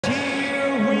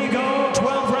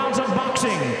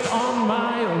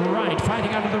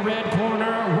out of the red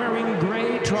corner, wearing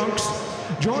gray trunks,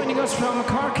 joining us from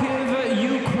Kharkiv,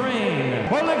 Ukraine,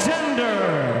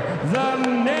 Oleksandr the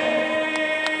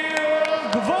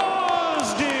Nail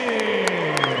Gvozdyk.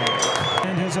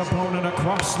 And his opponent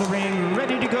across the ring,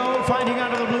 ready to go, fighting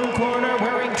out of the blue corner,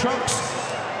 wearing trunks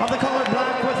of the color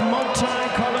black with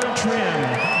multi-colored trim.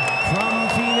 From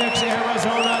Phoenix,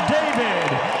 Arizona,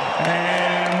 David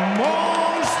and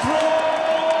Monstro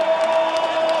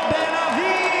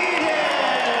Benavidez.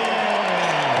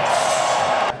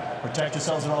 Protect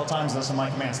yourselves at all times. Listen to my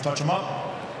commands. Touch them up.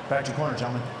 Back to your corner,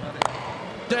 gentlemen.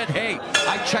 Said, hey,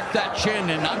 I checked that chin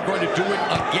and I'm going to do it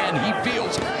again. He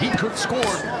feels he could score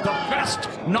the best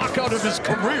knockout of his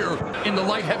career in the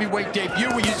light heavyweight debut.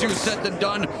 Easier said than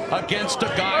done against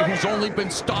a guy who's only been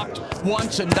stopped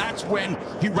once, and that's when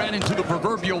he ran into the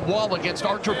proverbial wall against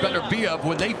Artur Benavidez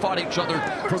when they fought each other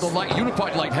for the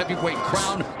unified light heavyweight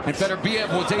crown, and Benavidez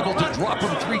was able to drop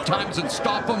him 3 times and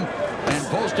stop him. And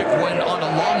Gvozdyk went on a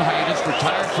long hiatus,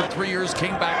 retired for 3 years,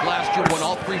 came back last year, won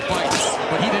all 3 fights,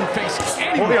 but he didn't face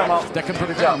anyone that can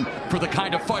prepare him for the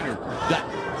kind of fighter that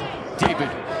David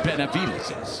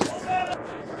Benavidez is.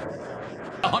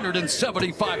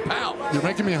 175 pounds. You're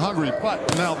making me hungry,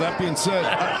 but now that being said,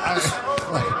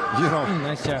 you know,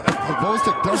 nice job.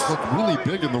 Gvozdyk does look really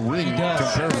big in the ring,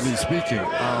 comparatively speaking.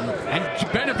 And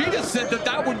Benavidez said that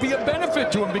that would be a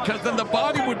benefit to him because then the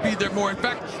body would be there more. In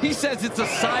fact, he says it's a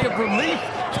sigh of relief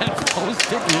that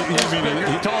Gvozdyk is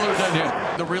bigger, taller than him.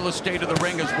 The real estate of the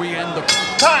ring as we end the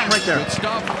time right there. Good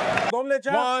stuff. One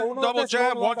double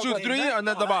jab, 1, 2, 3, and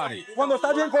then the body.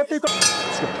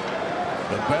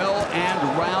 The bell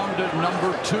and round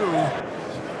number 2.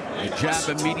 A jab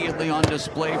immediately on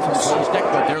display from Gvozdyk,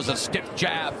 but there's a stiff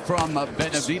jab from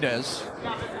Benavidez.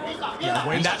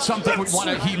 And that's something he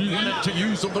wanted to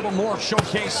use a little more,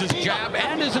 showcase his jab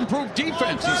and his improved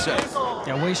defense, he said.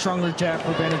 Yeah, way stronger jab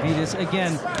for Benavidez.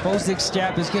 Again, Gvozdyk's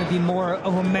jab is going to be more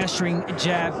of a mastering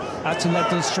jab to let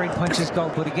those straight punches go.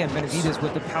 But again, Benavidez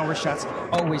with the power shots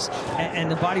always,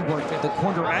 and the body work, the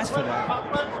corner asked for that.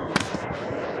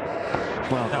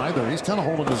 Well, either he's kind of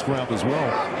holding his ground as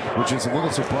well, which is a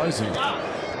little surprising.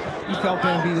 He felt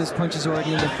Benavidez punches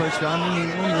already in the first round, and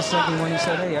in the second one he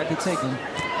said, hey, I could take him.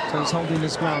 So he's holding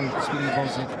his ground, speaking of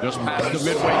Gvozdyk. Just past the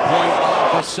midway point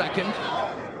of the second.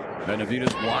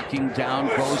 Benavidez walking down.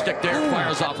 Gvozdyk there,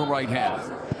 fires off a right hand.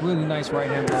 Really nice right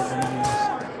hand by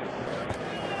Benavidez.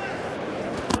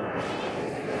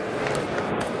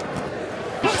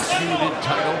 Disputed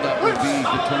title that will be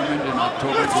determined in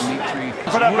October. Dimitri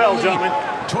For that bell, gentlemen.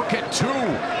 took it to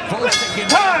Gvozdyk in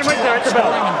time right there at the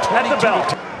bell. At the bell.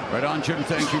 Right on, Jim.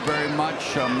 Thank you very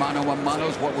much. Mano a mano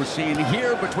is what we're seeing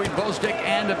here between Gvozdyk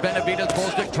and Benavidez.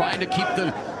 Gvozdyk trying to keep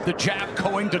the jab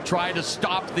going to try to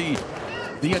stop the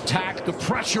attack, the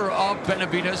pressure of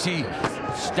Benavidez. He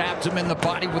stabs him in the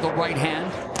body with a right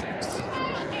hand.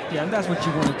 Yeah, and that's what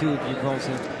you want to do if you're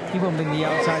Gvozdyk. You want him in the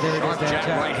outside there. Sharp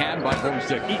jab, right hand by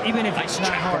Gvozdyk. Even if nice it's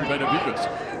not hard, Benavidez.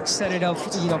 set it up,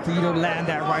 for you to land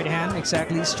that right hand.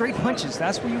 Exactly, straight punches.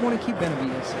 That's where you want to keep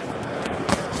Benavidez.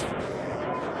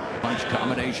 Punch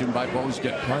combination by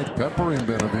Gvozdyk. Right, peppering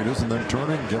Benavidez and then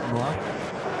turning, getting locked.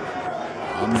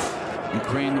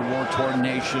 Ukraine, the war-torn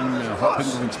nation, hoping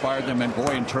to inspire them. And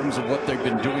boy, in terms of what they've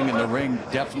been doing in the ring,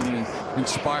 definitely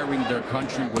inspiring their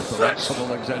country with the likes of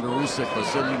Oleksandr Gvozdyk,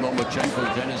 Vasily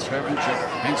Lomachenko, Denis Ferentchev,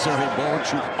 and Sergei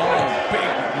Bohachuk, all big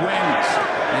wins.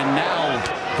 And now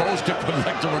Gvozdyk would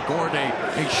like to record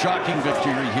a shocking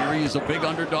victory here. He is a big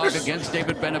underdog against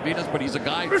David Benavidez, but he's a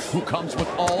guy who comes with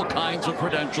all kinds of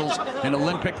credentials, an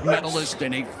Olympic medalist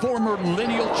and a former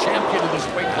lineal champion of this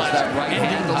weight class,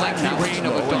 ending the lengthy reign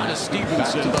of Adonis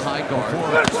Stevenson to the high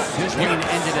guard. His reign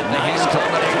ended at the hand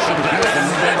combination.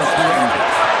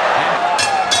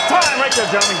 Time right there,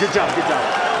 gentlemen. Good job, good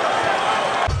job.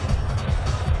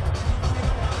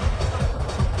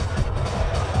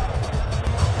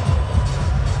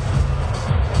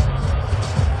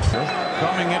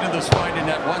 Coming into this fight in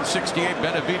at 168,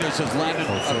 Benavidez has landed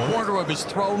a quarter of his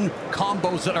thrown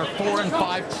combos that are 4 and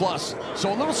 5 plus.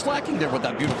 So a little slacking there with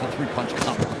that beautiful 3-punch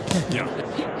combo. Yeah.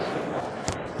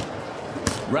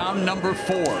 Round number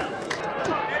 4.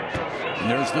 And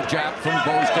there's the jab from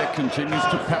Gvozdyk, continues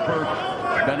to pepper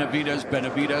Benavidez.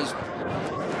 Benavidez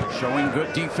showing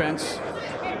good defense.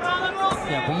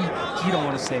 Yeah, but you don't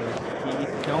want to stay there. You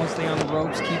don't stay on the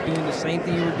ropes. Keep doing the same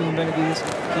thing you were doing, Benavidez.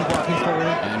 Keep walking forward.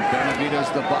 And Benavidez,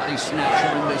 the body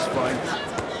snatcher in this fight.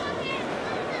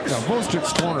 Yeah,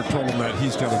 Gvozdyk's corner told him that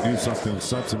he's got to do something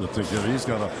substantive to get. He's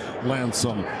got to land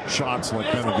some shots like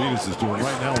Benavidez is doing.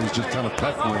 Right now, he's just kind of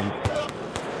peppering.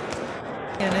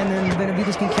 And then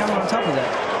Benavidez can counter on top of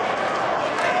that.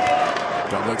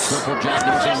 Double triple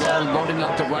jab. There's a roll loading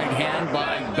up the right hand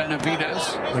by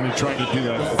Benavidez. And he tried to do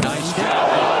that. Nice jab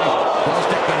by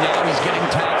Gvozdyk, but now he's getting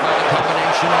tagged by the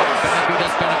combination of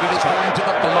Benavidez. Benavidez going to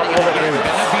the body.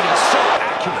 Benavidez so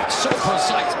accurate, so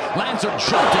precise. Lands a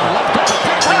jolting left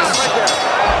uppercut to the inside.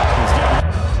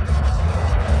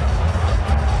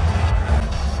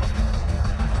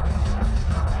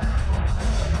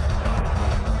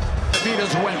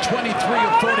 Benavidez went 23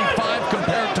 of 45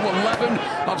 compared to 11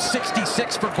 of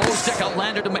 66 for Gvozdyk.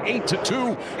 Outlanded him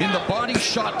 8-2 in the body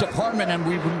shot department. And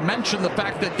we mentioned the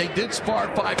fact that they did spar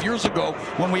 5 years ago.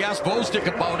 When we asked Gvozdyk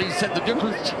about it, he said the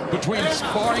difference between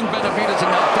sparring Benavidez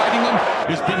and not fighting him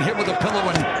is being hit with a pillow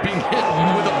and being hit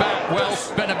with a bat. Well,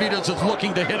 Benavidez is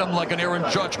looking to hit him like an Aaron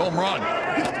Judge home run.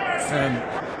 And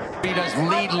Benavidez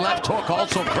lead left hook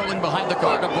also curling behind the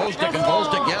guard of Gvozdyk, and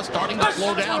Gvozdyk, yes, starting to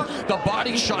slow down. The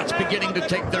body shots beginning to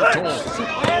take their toll.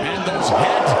 And those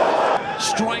head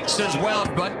strikes as well,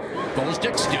 but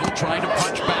Gvozdyk still trying to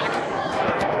punch back.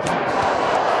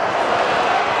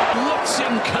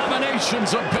 Blitzing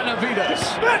combinations of Benavidez.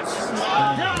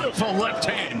 Beautiful left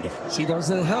hand. See those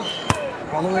that help.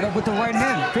 Follow it up with the right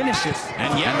hand. Finish it.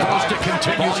 And yet Gvozdyk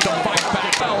continues to fight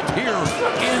back out here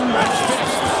in the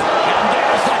fifth. And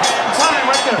there's the handstand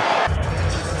right there.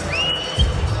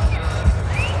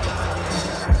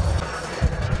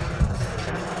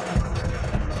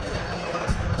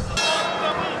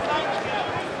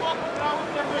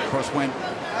 Of course, went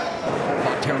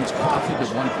Terrence Crawford at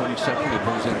 147 to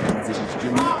Jose Benavidez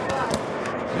Jr.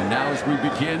 And now as we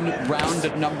begin round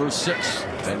at number 6,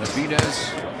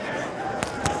 Benavidez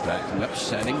back left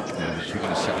setting. She's going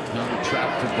to set a counter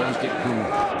trap for Gvozdyk, who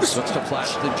looks to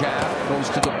flash the jab, goes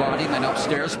to the body, then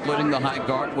upstairs, splitting the high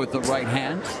guard with the right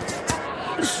hand.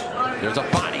 There's a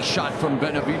body shot from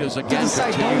Benavidez again.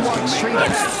 Inside, don't walk straight back.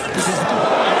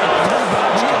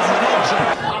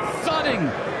 A thudding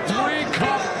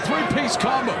three-piece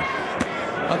combo.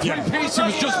 A three-piece, he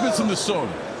was just missing the sword.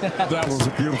 That was a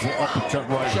beautiful uppercut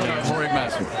right Shut there. up, Corey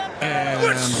Master. And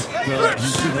he did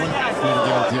one way to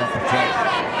get the uppercut.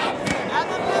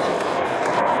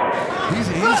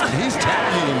 He's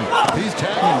tagging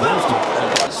Gvozdyk.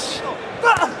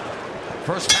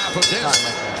 First half of this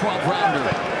 12-rounder.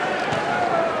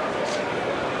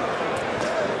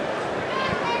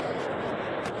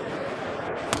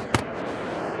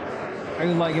 I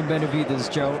like Benavidez,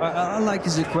 Joe. I like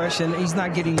his aggression. He's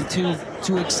not getting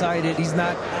too excited. He's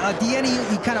not. At the end,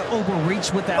 he kind of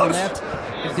overreached with that left.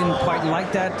 I didn't quite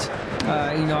like that.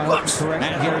 You know, I hope I'm correct.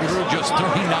 And he threw just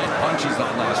 39 punches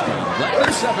that last round. Landed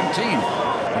 17.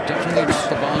 But definitely not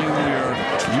the volume we're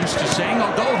used to seeing.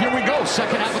 Although, here we go.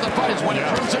 Second half of the fight is when it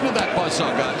turns into that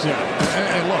buzzsaw, guys. Yeah.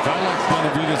 And look, I like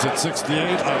Benavidez at 68.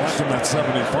 I like him at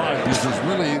 75 because there's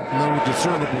really no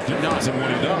discernible difference in what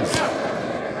he does.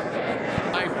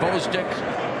 Gvozdyk.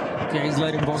 Yeah, he's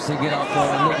letting Gvozdyk get off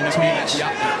too much. Yeah,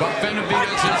 but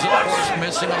Benavidez is, of course,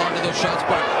 missing a lot of those shots.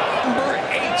 But number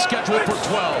 8 scheduled for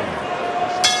 12.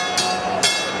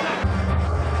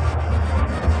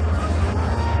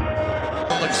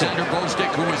 Oleksandr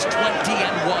Gvozdyk, who is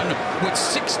 20-1 with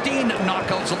 16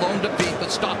 knockouts alone to beat the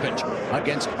stoppage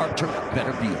against Artur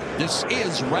Beterbiev. This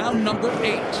is round number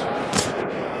 8.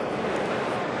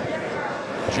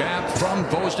 Jab from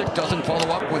Gvozdyk doesn't follow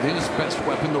up with his best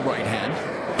weapon, the right hand.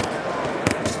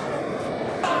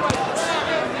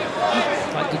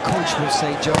 Like the coach would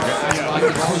say, Joe. Like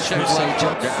the coach would say,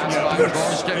 Joe.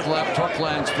 Gvozdyk left hook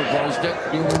lands for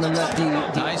Gvozdyk. You want to let the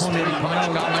Nice opponent punch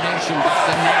know combination back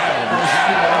the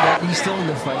nail. that he's still in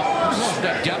the fight.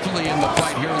 Gvozdyk definitely in the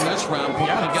fight here in this round,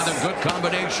 putting together good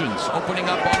combinations, opening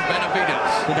up on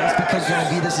Benavidez. But that's because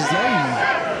Benavidez is letting him.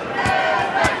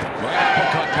 Right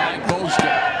uppercut by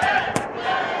Gvozdyk.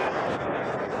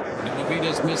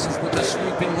 Benavidez misses with the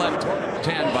sweeping left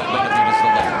hand by Benavidez the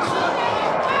left.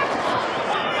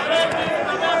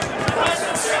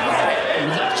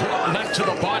 Left to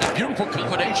the body. Beautiful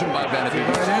combination by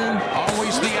Benavidez.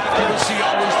 Always the accuracy,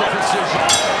 always the precision.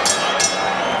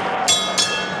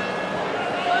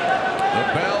 The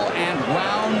bell and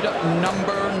round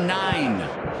number 9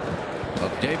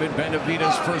 of David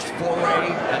Benavidez' first foray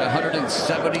at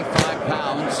 175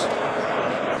 pounds.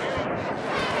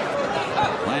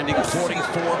 Landing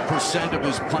 44% of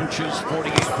his punches,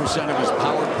 48% of his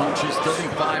power punches,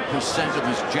 35% of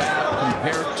his jab,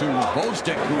 compared to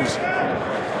Gvozdyk, who's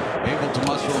able to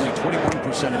muster only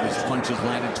 21% of his punches,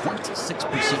 landed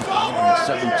 26% power and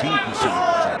 17%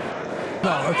 jab.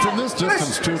 Now, from this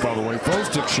distance, too, by the way,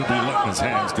 Gvozdyk should be letting his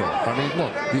hands go. I mean,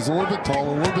 look, he's a little bit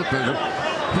taller, a little bit bigger.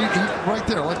 He right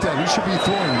there, like that, he should be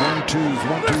throwing 1-2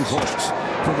 hooks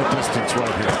from a distance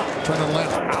right here. Trying to land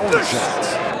power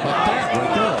shots. Like that,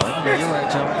 right there. You're right.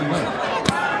 Joe.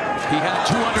 He had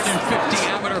 250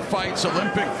 amateur fights,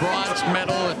 Olympic bronze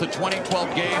medal at the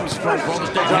 2012 Games for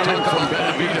Gvozdyk. From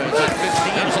Benavidez at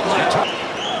 15 July.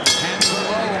 Hands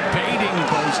low, baiting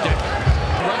Gvozdyk.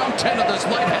 Round 10 of this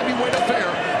light heavyweight affair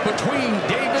between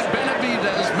David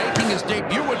Benavidez, making his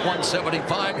debut at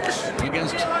 175,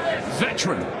 against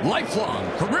veteran, lifelong,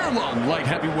 career-long light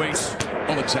heavyweight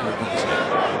Oleksandr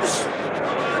Gvozdyk.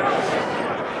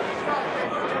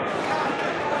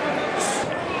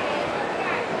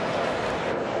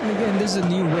 And again, this is a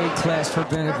new weight class for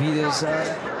Benavidez.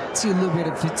 See a little bit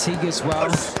of fatigue as well.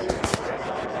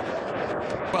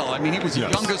 Well, I mean, he was the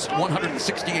youngest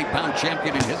 168-pound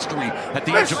champion in history at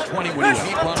the age of 20 when he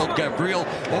beat Ronald Gabriel,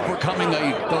 overcoming the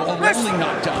only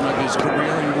knockdown of his career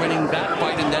and winning that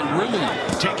fight, and then really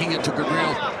taking it to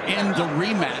Gabriel in the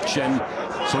rematch. And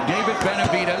so David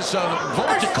Benavidez,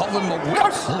 Gvozdyk called him a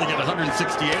whip, only at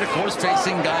 168, of course,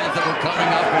 facing guys that were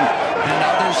coming up and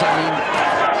others. I mean,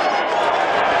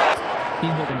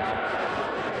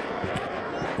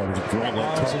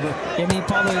 and he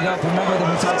followed it up. Remember that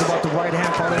we talked about the right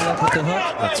hand following it up with the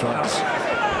hook? That's right.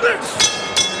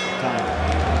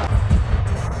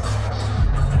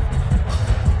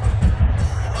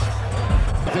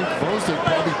 I think Gvozdyk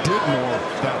probably did more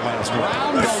that last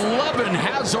round. Round 11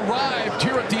 has arrived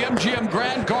here at the MGM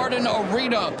Grand Garden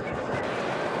Arena,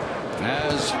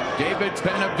 as David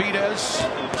Benavidez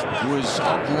was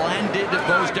outlanded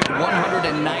Gvozdyk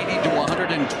 190 to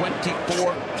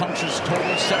 124 punches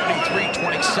total,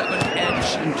 73-27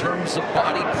 edge in terms of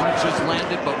body punches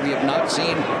landed, but we have not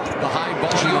seen the high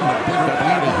volume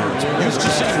that we used to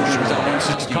see when he was at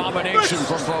 160. Combination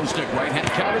from Gvozdyk, right hand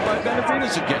countered by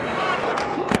Benavidez again.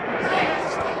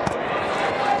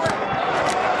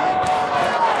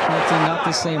 Not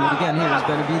the same, but again, here is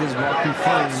Benavidez walking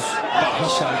forward. He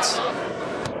shots.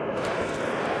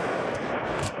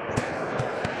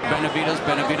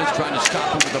 Benavidez trying to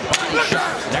stop him with a body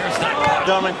shot. There's that cut.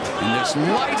 And this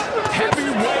light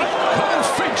heavyweight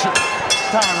co-feature.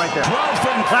 Time right there. 12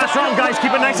 and last round, guys.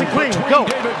 Keep it nice and clean. Go.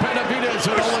 David Benavidez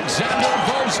and Oleksandr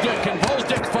Gvozdyk, and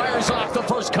Gvozdyk fires off the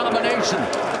first combination.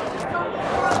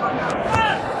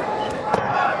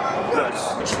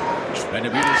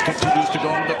 Benavidez continues to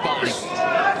go into the body.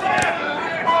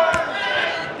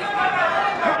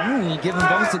 You give him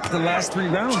Gvozdyk the last 3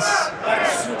 rounds. You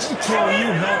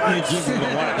help me give him the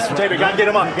last. David, gotta get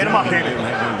him up. Get him up, David. Didn't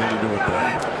have anything to do with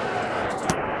that.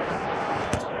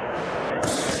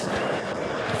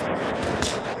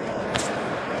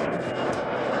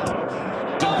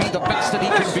 To be the best that he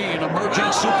can be, an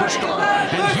emerging superstar.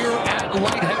 And here at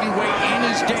light heavyweight in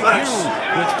his debut,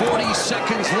 with 40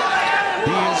 seconds left,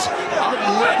 he is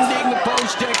outlanding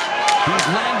Gvozdyk. He's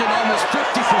landed almost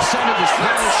 50% of his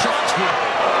final shots.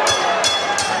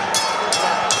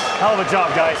 Hell of a job,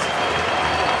 guys.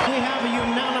 We have a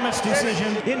unanimous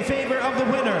decision in favor of the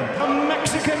winner, a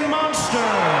Mexican monster.